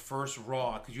it in the first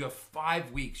Raw because you have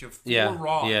 5 weeks. You have 4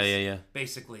 Raws. Yeah.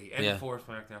 Basically. And 4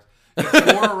 SmackDowns. You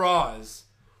have 4 Raws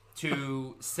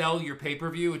to sell your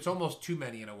pay-per-view. It's almost too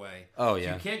many in a way. Oh, yeah.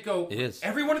 So you can't go... It is.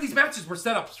 Every one of these matches were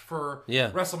setups for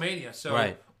WrestleMania.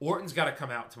 So Orton's got to come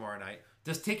out tomorrow night.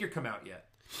 Does Taker come out yet?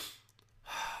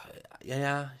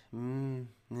 Yeah. No.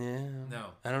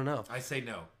 I don't know. I say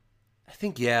no. I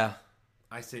think yeah.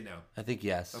 I say no. I think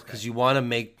yes. Okay. Because you want to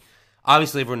make...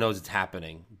 Obviously, everyone knows it's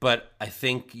happening. But I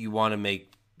think you want to make...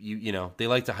 You know, they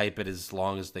like to hype it as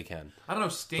long as they can. I don't know.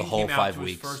 Sting came out to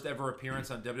his first ever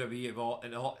appearance on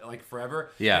WWE like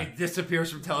forever. Yeah. And he disappears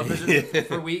from television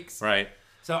for weeks. Right.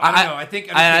 So I don't know. I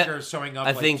think Undertaker is showing up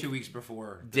like 2 weeks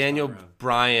before. Daniel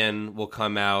Bryan will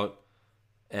come out.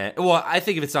 Well, I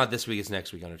think if it's not this week, it's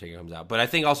next week Undertaker comes out. But I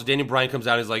think also Daniel Bryan comes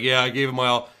out and is like, yeah, I gave him my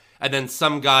all. And then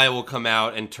some guy will come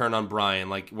out and turn on Bryan.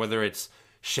 Like whether it's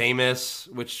Sheamus,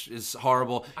 which is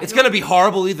horrible. It's going to be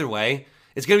horrible either way.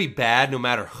 It's going to be bad no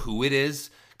matter who it is,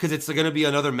 because it's going to be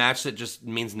another match that just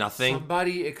means nothing.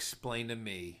 Somebody explain to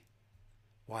me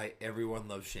why everyone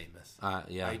loves Sheamus.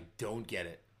 Yeah. I don't get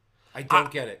it. I don't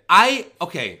get it.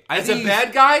 As a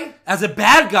bad guy? As a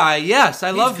bad guy, yes.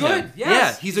 I love good, him.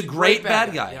 yes. Yeah, he's a great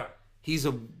bad guy. Yeah. He's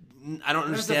a... I don't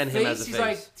understand him as a face. He's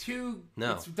like too...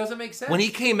 No. It doesn't make sense. When he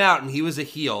came out and he was a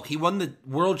heel, he won the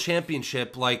World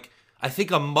Championship like, I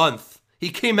think a month. He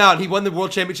came out and he won the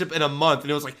World Championship in a month, and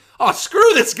it was like, oh,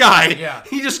 screw this guy. Yeah.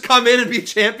 He just come in and be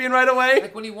champion right away.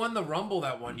 Like when he won the Rumble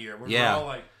that one year. We were all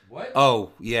like, what?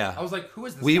 Oh, yeah. I was like, who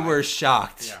is this guy? We guy? were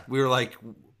shocked. Yeah. We were like,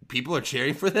 people are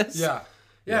cheering for this? Yeah.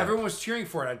 Yeah, everyone was cheering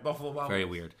for it at Buffalo Wild Wings. Very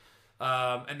weird.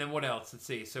 And then what else? Let's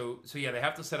see. So yeah, they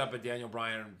have to set up a Daniel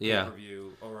Bryan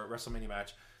pay-per-view or a WrestleMania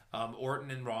match.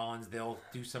 Orton and Rollins, they'll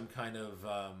do some kind of...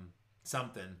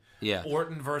 something. Yeah.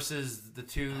 Orton versus the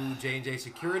 2 J&J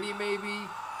security, maybe.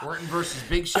 Orton versus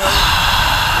Big Show.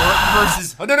 Orton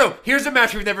versus... Oh, no. Here's a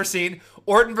match we've never seen.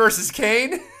 Orton versus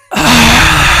Kane.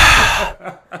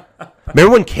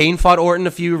 Remember when Kane fought Orton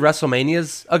a few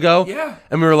WrestleManias ago? Yeah.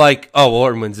 And we were like, oh, well,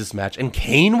 Orton wins this match. And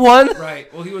Kane won?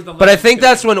 Right. Well, he was the... But I think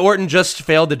that's when Orton just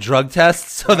failed the drug test,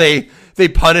 so they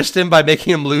punished him by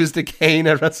making him lose to Kane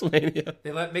at WrestleMania.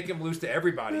 They make him lose to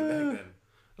everybody back then.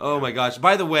 Oh my gosh.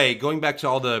 By the way, going back to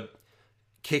all the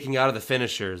kicking out of the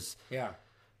finishers. Yeah.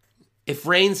 If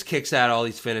Reigns kicks out all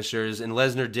these finishers and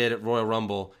Lesnar did at Royal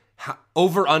Rumble,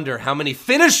 over/under how many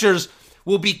finishers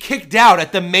will be kicked out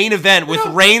at the main event with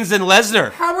Reigns and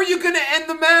Lesnar? How are you going to end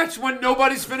the match when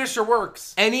nobody's finisher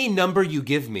works? Any number you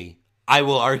give me, I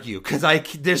will argue, because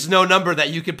there's no number that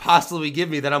you could possibly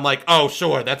give me that I'm like, oh,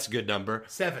 sure, that's a good number.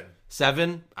 7.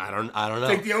 7? I don't know.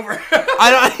 Take the over.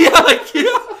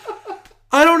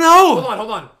 I don't know.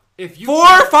 Hold on. If you 4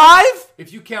 or 5?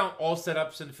 If you count all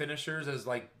setups and finishers as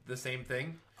like the same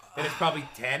thing, then it's probably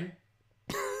 10.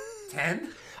 10?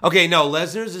 Okay, no.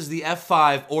 Lesnar's is the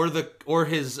F5 or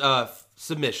his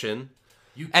submission,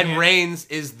 and Reigns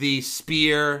is the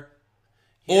spear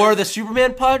or the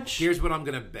Superman punch. Here's what I'm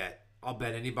gonna bet. I'll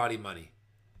bet anybody money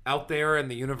out there in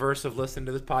the universe of listening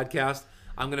to this podcast.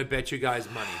 I'm gonna bet you guys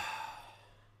money.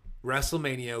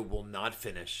 WrestleMania will not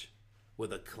finish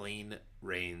with a clean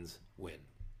Reigns win.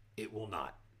 It will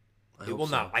not. It will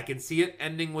not. I can see it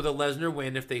ending with a Lesnar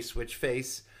win if they switch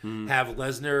face. Have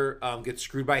Lesnar get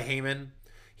screwed by Heyman.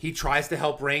 He tries to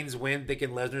help Reigns win, thinking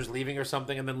Lesnar's leaving or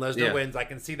something, and then Lesnar wins. I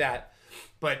can see that.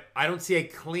 But I don't see a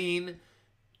clean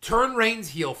turn Reigns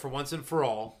heel for once and for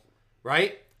all.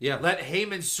 Right? Yeah. Let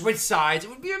Heyman switch sides. It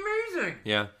would be amazing.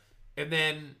 Yeah. And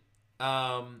then...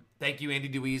 thank you, Andy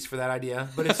Deweese, for that idea.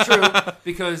 But it's true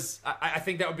because I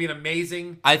think that would be an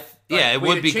amazing. It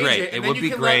would be great. It would be great. And then you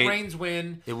can let Reigns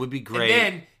win. It would be great.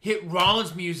 And then hit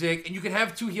Rollins music, and you can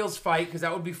have 2 heels fight because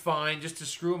that would be fine just to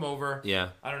screw him over. Yeah.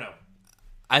 I don't know.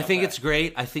 I think it's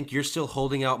great. I think you're still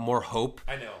holding out more hope.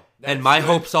 I know. And my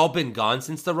hope's all been gone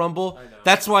since the Rumble. I know.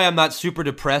 That's why I'm not super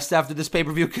depressed after this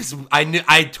pay-per-view, because I knew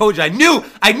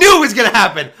it was going to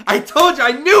happen. I told you,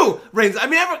 I knew Reigns. I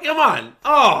mean, come on.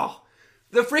 Oh,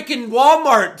 the freaking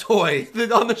Walmart toy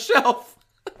on the shelf.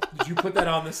 Did you put that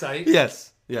on the site?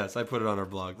 Yes, I put it on our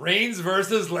blog. Reigns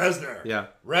versus Lesnar. Yeah.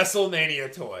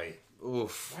 WrestleMania toy.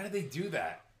 Oof. Why did they do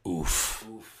that? Oof.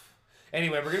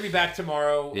 Anyway, we're going to be back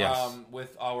tomorrow Yes.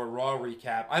 with our Raw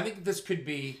recap. I think this could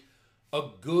be a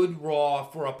good Raw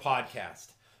for a podcast.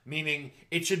 Meaning,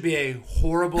 it should be a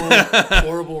horrible,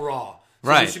 horrible Raw. So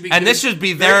Right. This should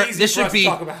be their... This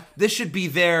should be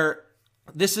their...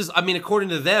 This is, I mean, according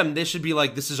to them, they should be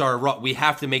like, this is our Raw. We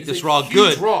have to make this Raw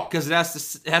good. Because it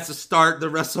has to start the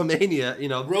WrestleMania,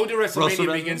 Road to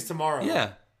WrestleMania begins tomorrow.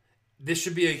 Yeah. This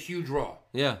should be a huge Raw.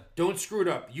 Yeah. Don't screw it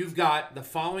up. You've got the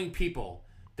following people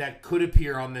that could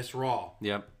appear on this Raw.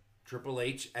 Yep. Triple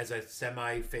H as a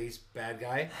semi-face bad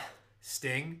guy.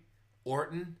 Sting.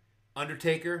 Orton.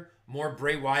 Undertaker. More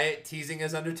Bray Wyatt teasing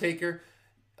as Undertaker.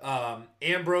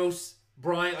 Ambrose.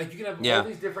 Brian. Like, you can have all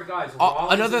these different guys.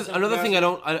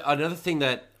 Another thing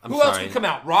that... Who else could come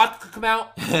out? Rock could come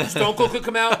out. Stone Cold could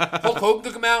come out. Hulk Hogan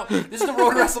could come out. This is the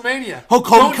road to WrestleMania. Hulk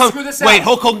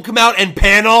Hogan come out and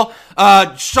panel.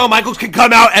 Shawn Michaels can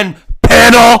come out and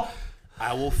panel.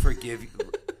 I will forgive you.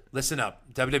 Listen up,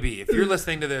 WWE. If you're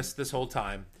listening to this whole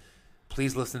time,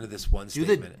 please listen to this one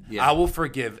statement. I will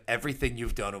forgive everything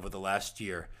you've done over the last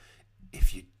year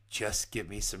if you just give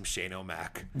me some Shane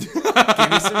O'Mac. Give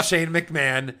me some Shane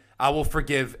McMahon. I will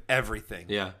forgive everything.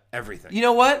 Yeah. Everything. You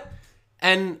know what?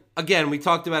 And again, we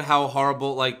talked about how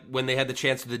horrible, like, when they had the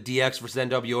chance for the DX versus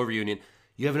NWO reunion.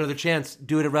 You have another chance.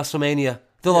 Do it at WrestleMania.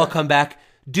 They'll all come back.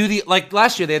 Like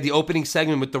last year, they had the opening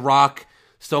segment with The Rock,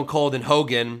 Stone Cold, and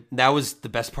Hogan. That was the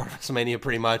best part of WrestleMania,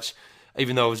 pretty much,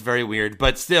 even though it was very weird.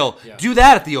 But still, do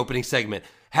that at the opening segment.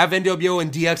 Have NWO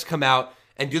and DX come out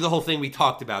and do the whole thing we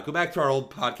talked about. Go back to our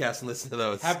old podcast and listen to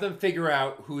those. Have them figure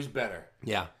out who's better.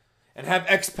 Yeah. And have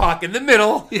X-Pac in the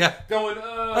middle. Yeah. Going,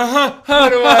 what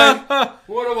do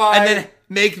I? And then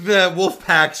make the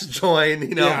Wolfpacks join,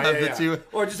 the two.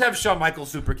 Or just have Shawn Michaels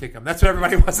super kick him. That's what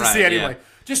everybody wants to see anyway. Yeah.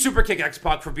 Just super kick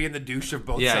X-Pac for being the douche of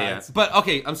both sides. Yeah. But,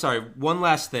 okay, I'm sorry. One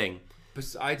last thing.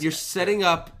 Besides, you're setting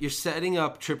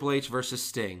up Triple H versus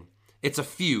Sting. It's a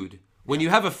feud. When you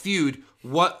have a feud,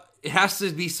 it has to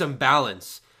be some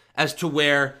balance as to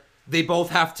where they both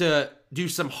have to do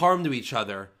some harm to each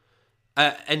other.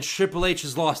 And Triple H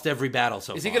has lost every battle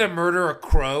so far. Is he going to murder a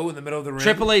crow in the middle of the ring?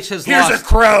 Triple H has lost... Here's a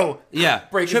crow! Yeah.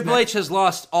 Triple H has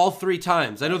lost all 3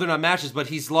 times. I know they're not matches, but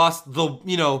he's lost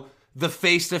the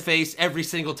face-to-face every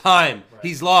single time. Right.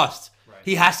 He's lost. Right.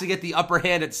 He has to get the upper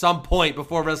hand at some point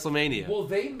before WrestleMania. Will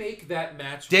they make that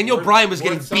match Daniel Bryan was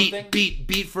getting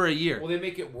beat for a year. Will they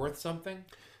make it worth something?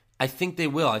 I think they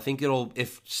will. I think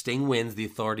if Sting wins, the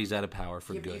Authority's out of power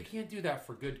for good. But you can't do that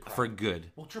for good crap. For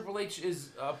good. Well, Triple H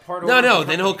is part of... No,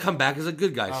 then he'll come back as a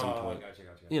good guy at some point. I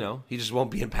gotcha. He just won't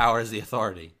be in power as the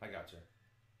Authority. I gotcha.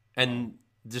 And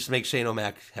just make Shane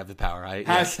O'Mac have the power, right?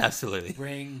 Yes, absolutely.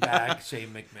 Bring back Shane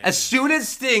McMahon. As soon as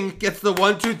Sting gets the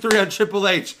 1, 2, 3 on Triple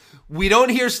H, we don't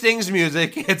hear Sting's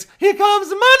music. It's, here comes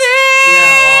the money!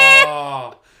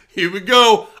 Yeah. Here we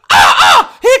go.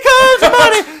 Here comes the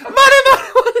money! Money!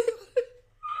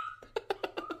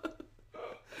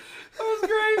 That was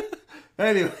great.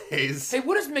 Anyways. Hey,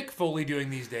 what is Mick Foley doing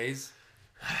these days?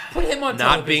 Put him on not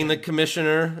television. Being the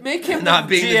commissioner. Make him not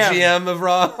being the GM of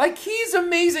Raw. Like, he's an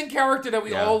amazing character that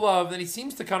we all love, and he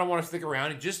seems to kind of want to stick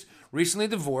around. He just recently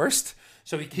divorced,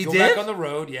 so he can go back on the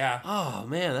road. Yeah. Oh,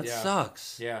 man, that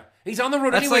sucks. Yeah. He's on the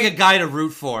road That's anyway. like a guy to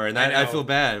root for, and I feel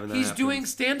bad when that He's happens. doing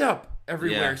stand-up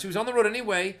everywhere. Yeah. So he's on the road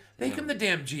anyway. Make him the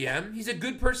damn GM. He's a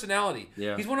good personality.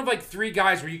 Yeah. He's one of like 3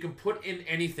 guys where you can put in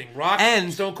anything. Rock,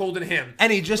 and Stone Cold, and him.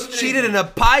 And he just cheated in a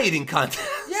pie eating contest.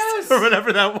 Yes. Or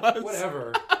whatever that was.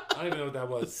 Whatever. I don't even know what that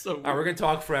was. So all right, we're going to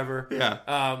talk forever.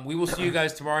 Yeah. We will see you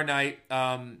guys tomorrow night.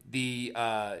 The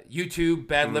YouTube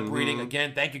Bad Lip Reading.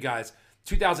 Again, thank you guys.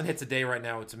 2,000 hits a day right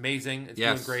now. It's amazing. It's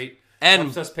doing great. And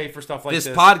helps us pay for stuff like this.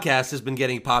 This podcast has been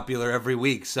getting popular every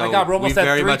week. So my God, we're almost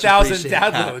at 3,000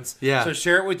 downloads. Yeah. So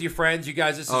share it with your friends. You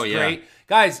guys, this is great.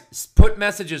 Guys, put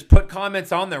messages, put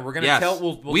comments on there. We're going to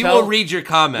tell. We will read your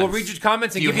comments. We'll read your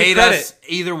comments and give you credit. Us,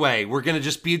 either way, we're going to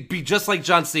just be just like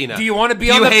John Cena. Do you want to be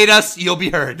on the... hate us, you'll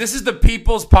be heard. This is the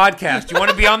People's Podcast. You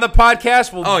want to be on the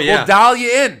podcast? We'll dial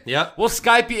you in. Yep. We'll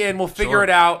Skype you in. We'll figure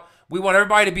it out. We want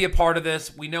everybody to be a part of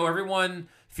this. We know everyone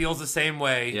feels the same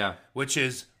way. Yeah. Which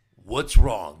is, what's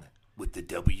wrong with the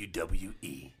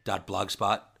WWE?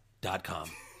 .blogspot.com